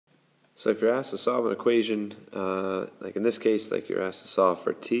So if you're asked to solve an equation, like in this case, like you're asked to solve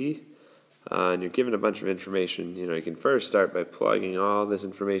for t, and you're given a bunch of information, you can first start by plugging all this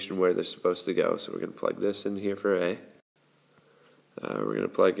information where they're supposed to go. So we're going to plug this in here for A. We're going to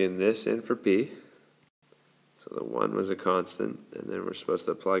plug in this in for P. So the 1 was a constant, and then we're supposed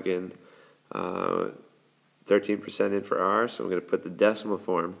to plug in 13% in for R. So we're going to put the decimal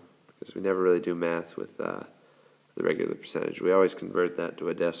form, because we never really do math with the regular percentage. We always convert that to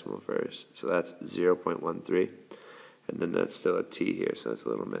a decimal first. So that's 0.13. And then that's still a t here, so that's a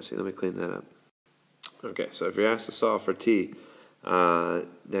little messy. Let me clean that up. Okay, so if you're asked to solve for t, now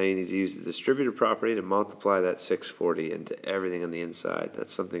you need to use the distributive property to multiply that 640 into everything on the inside.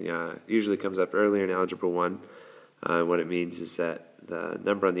 That's something usually comes up earlier in Algebra 1. What it means is that the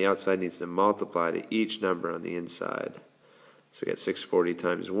number on the outside needs to multiply to each number on the inside. So we got 640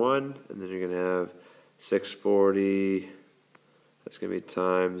 times 1, and then you're going to have 640, that's going to be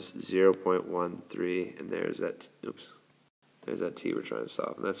times 0.13, and there's that, there's that t we're trying to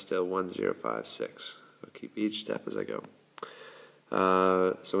solve, and that's still 1056. I'll keep each step as I go.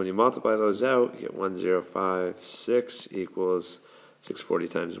 So when you multiply those out, you get 1056 equals 640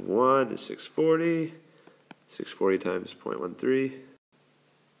 times 1 is 640. 640 times 0.13,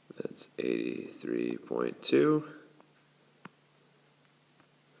 that's 83.2.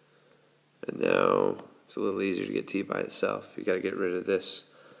 And now it's a little easier to get t by itself. You got to get rid of this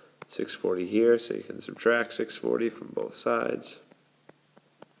 640 here, so you can subtract 640 from both sides.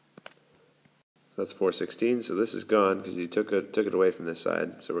 So that's 416. So this is gone because you took it away from this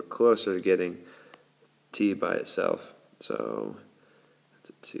side. So we're closer to getting t by itself. So that's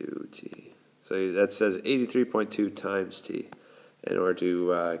a 2t. So that says 83.2 times t. In order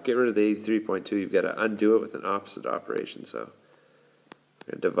to get rid of the 83.2, you've got to undo it with an opposite operation. So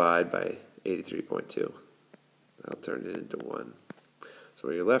we're going to divide by 83.2. I'll turn it into 1. So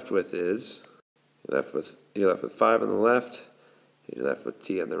what you're left with is, you're left with 5 on the left, and you're left with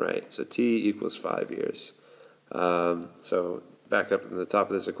t on the right. So t equals 5 years. So back up in the top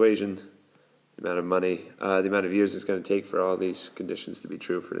of this equation, the amount of money, the amount of years it's going to take for all these conditions to be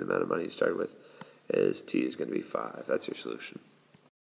true for the amount of money you started with is t is going to be 5. That's your solution.